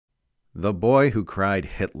The Boy Who Cried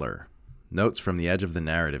Hitler. Notes from the Edge of the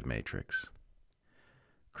Narrative Matrix.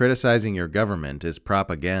 Criticizing your government is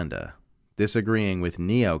propaganda. Disagreeing with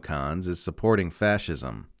neocons is supporting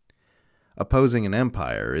fascism. Opposing an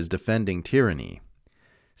empire is defending tyranny.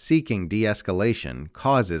 Seeking de-escalation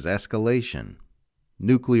causes escalation.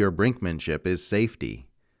 Nuclear brinkmanship is safety.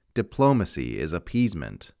 Diplomacy is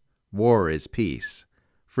appeasement. War is peace.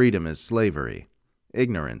 Freedom is slavery.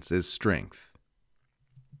 Ignorance is strength.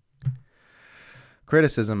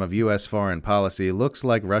 Criticism of U.S. foreign policy looks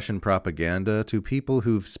like Russian propaganda to people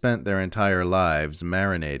who've spent their entire lives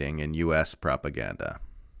marinating in U.S. propaganda.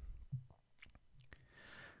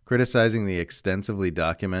 Criticizing the extensively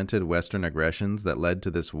documented Western aggressions that led to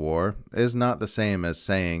this war is not the same as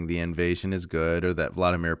saying the invasion is good or that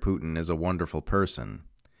Vladimir Putin is a wonderful person.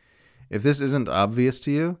 If this isn't obvious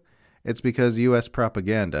to you, it's because U.S.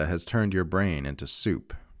 propaganda has turned your brain into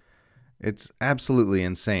soup. It's absolutely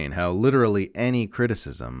insane how literally any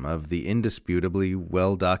criticism of the indisputably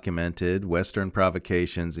well-documented Western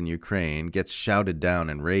provocations in Ukraine gets shouted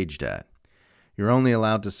down and raged at. You're only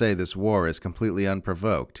allowed to say this war is completely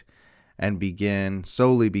unprovoked and begin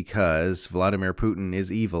solely because Vladimir Putin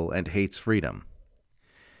is evil and hates freedom.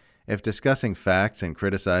 If discussing facts and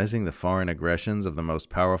criticizing the foreign aggressions of the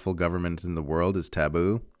most powerful government in the world is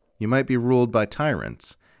taboo, you might be ruled by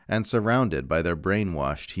tyrants and surrounded by their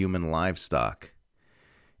brainwashed human livestock.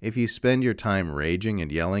 If you spend your time raging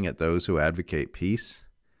and yelling at those who advocate peace,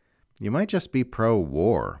 you might just be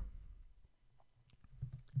pro-war.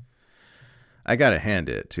 I gotta hand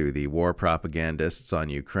it to the war propagandists on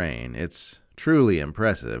Ukraine. It's truly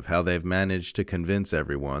impressive how they've managed to convince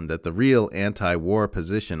everyone that the real anti-war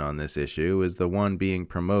position on this issue is the one being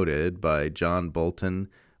promoted by John Bolton,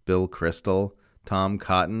 Bill Kristol, Tom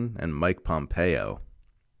Cotton, and Mike Pompeo.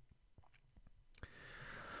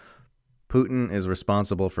 Putin is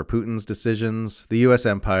responsible for Putin's decisions. The U.S.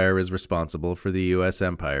 empire is responsible for the U.S.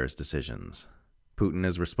 empire's decisions. Putin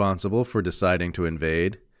is responsible for deciding to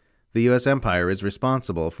invade. The U.S. empire is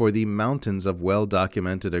responsible for the mountains of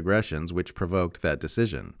well-documented aggressions which provoked that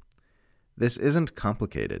decision. This isn't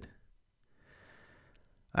complicated.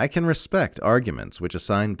 I can respect arguments which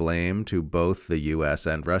assign blame to both the U.S.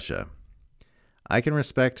 and Russia. I can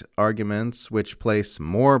respect arguments which place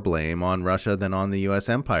more blame on Russia than on the U.S.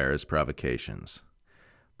 empire's provocations.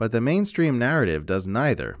 But the mainstream narrative does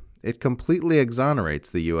neither. It completely exonerates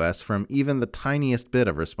the U.S. from even the tiniest bit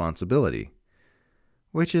of responsibility.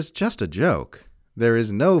 Which is just a joke. There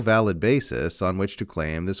is no valid basis on which to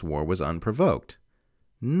claim this war was unprovoked.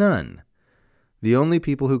 None. The only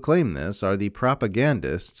people who claim this are the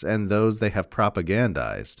propagandists and those they have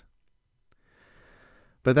propagandized.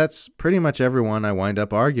 But that's pretty much everyone I wind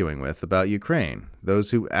up arguing with about Ukraine,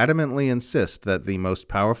 those who adamantly insist that the most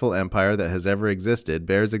powerful empire that has ever existed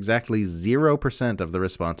bears exactly 0% of the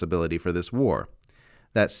responsibility for this war.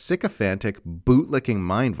 That sycophantic, bootlicking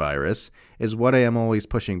mind virus is what I am always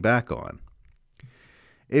pushing back on.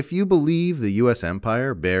 If you believe the U.S.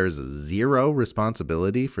 empire bears zero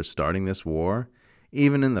responsibility for starting this war,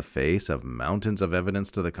 even in the face of mountains of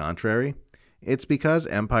evidence to the contrary, it's because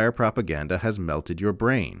empire propaganda has melted your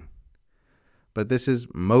brain. But this is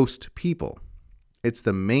most people. It's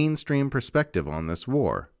the mainstream perspective on this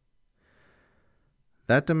war.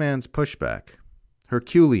 That demands pushback,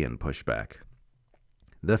 Herculean pushback.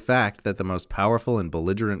 The fact that the most powerful and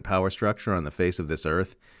belligerent power structure on the face of this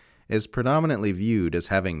earth is predominantly viewed as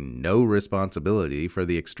having no responsibility for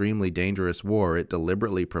the extremely dangerous war it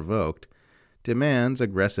deliberately provoked demands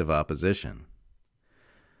aggressive opposition.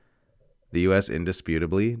 The U.S.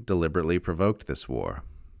 indisputably, deliberately provoked this war.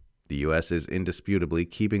 The U.S. is indisputably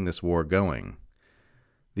keeping this war going.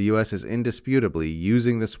 The U.S. is indisputably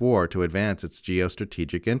using this war to advance its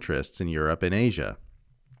geostrategic interests in Europe and Asia.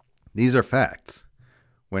 These are facts.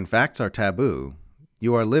 When facts are taboo,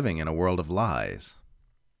 you are living in a world of lies.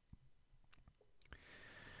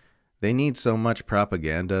 They need so much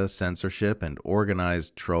propaganda, censorship, and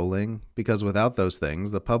organized trolling because without those things,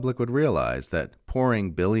 the public would realize that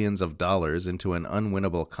pouring billions of dollars into an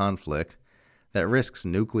unwinnable conflict that risks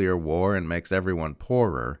nuclear war and makes everyone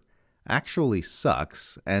poorer actually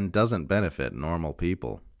sucks and doesn't benefit normal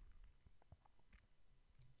people.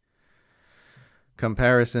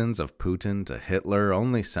 Comparisons of Putin to Hitler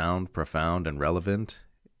only sound profound and relevant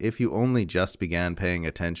if you only just began paying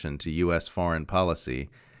attention to U.S. foreign policy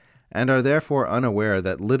and are therefore unaware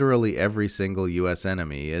that literally every single U.S.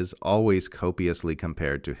 enemy is always copiously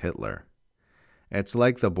compared to Hitler. It's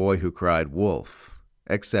like the boy who cried wolf,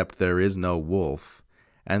 except there is no wolf,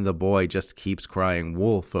 and the boy just keeps crying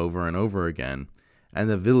wolf over and over again, and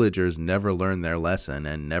the villagers never learn their lesson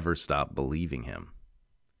and never stop believing him.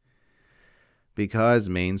 Because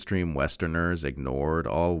mainstream Westerners ignored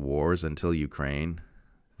all wars until Ukraine,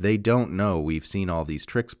 they don't know we've seen all these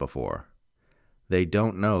tricks before. They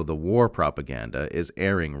don't know the war propaganda is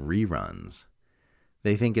airing reruns.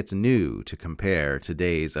 They think it's new to compare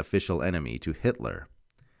today's official enemy to Hitler.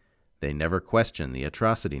 They never question the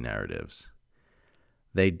atrocity narratives.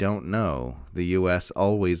 They don't know the U.S.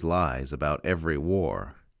 always lies about every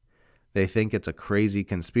war. They think it's a crazy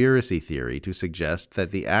conspiracy theory to suggest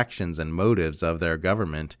that the actions and motives of their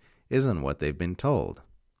government isn't what they've been told.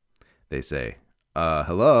 They say,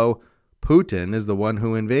 hello, Putin is the one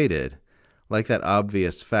who invaded. Like that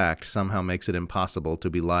obvious fact somehow makes it impossible to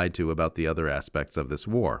be lied to about the other aspects of this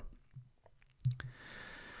war.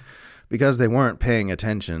 Because they weren't paying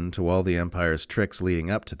attention to all the Empire's tricks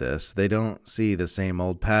leading up to this, they don't see the same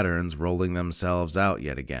old patterns rolling themselves out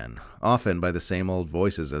yet again, often by the same old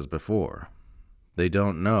voices as before. They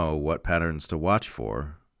don't know what patterns to watch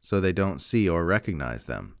for, so they don't see or recognize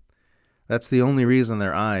them. That's the only reason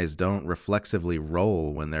their eyes don't reflexively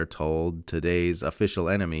roll when they're told today's official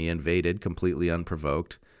enemy invaded completely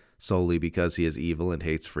unprovoked, solely because he is evil and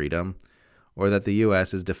hates freedom, or that the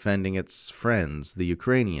U.S. is defending its friends, the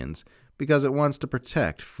Ukrainians, because it wants to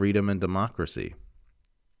protect freedom and democracy.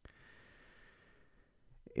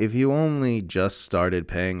 If you only just started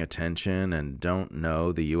paying attention and don't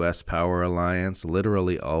know the U.S. power alliance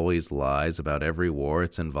literally always lies about every war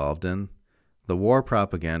it's involved in, the war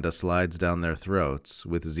propaganda slides down their throats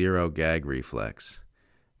with zero gag reflex,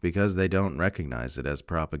 because they don't recognize it as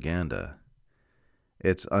propaganda.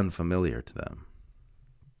 It's unfamiliar to them.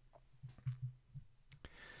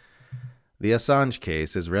 The Assange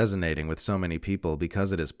case is resonating with so many people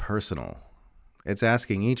because it is personal. It's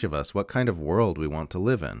asking each of us what kind of world we want to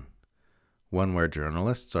live in. One where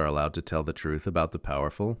journalists are allowed to tell the truth about the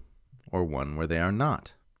powerful, or one where they are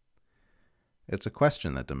not. It's a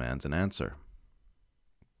question that demands an answer.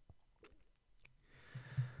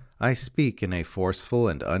 I speak in a forceful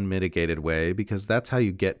and unmitigated way because that's how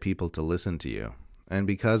you get people to listen to you, and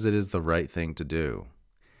because it is the right thing to do.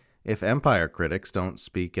 If empire critics don't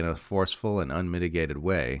speak in a forceful and unmitigated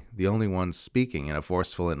way, the only ones speaking in a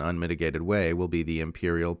forceful and unmitigated way will be the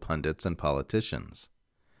imperial pundits and politicians.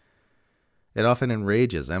 It often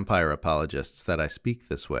enrages empire apologists that I speak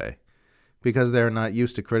this way, because they are not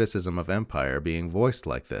used to criticism of empire being voiced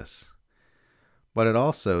like this. But it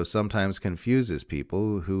also sometimes confuses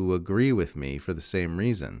people who agree with me for the same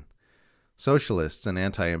reason. Socialists and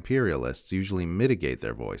anti-imperialists usually mitigate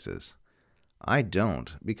their voices. I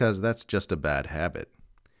don't, because that's just a bad habit.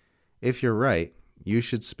 If you're right, you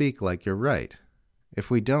should speak like you're right.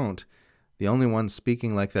 If we don't, the only ones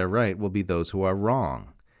speaking like they're right will be those who are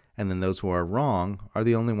wrong, and then those who are wrong are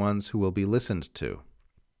the only ones who will be listened to.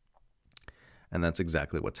 And that's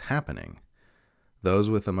exactly what's happening.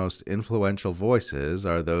 Those with the most influential voices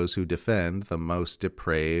are those who defend the most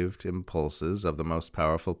depraved impulses of the most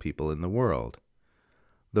powerful people in the world.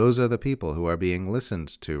 Those are the people who are being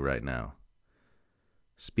listened to right now.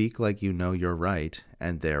 Speak like you know you're right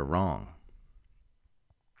and they're wrong.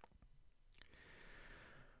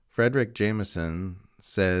 Frederick Jameson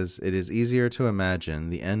says it is easier to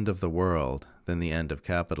imagine the end of the world than the end of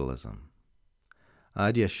capitalism.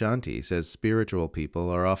 Adyashanti says spiritual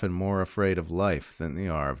people are often more afraid of life than they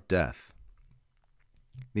are of death.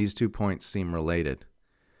 These 2 points seem related.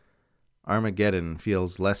 Armageddon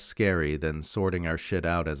feels less scary than sorting our shit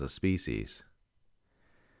out as a species.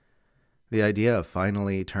 The idea of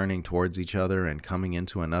finally turning towards each other and coming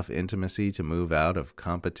into enough intimacy to move out of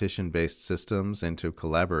competition-based systems into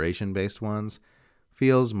collaboration-based ones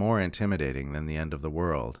feels more intimidating than the end of the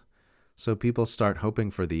world, so people start hoping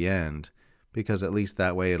for the end because at least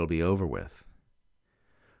that way it'll be over with.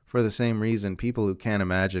 For the same reason, people who can't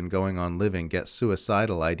imagine going on living get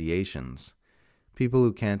suicidal ideations. People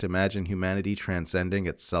who can't imagine humanity transcending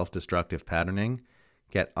its self-destructive patterning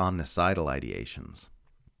get omnicidal ideations.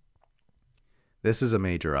 This is a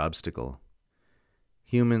major obstacle.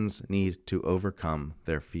 Humans need to overcome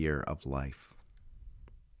their fear of life.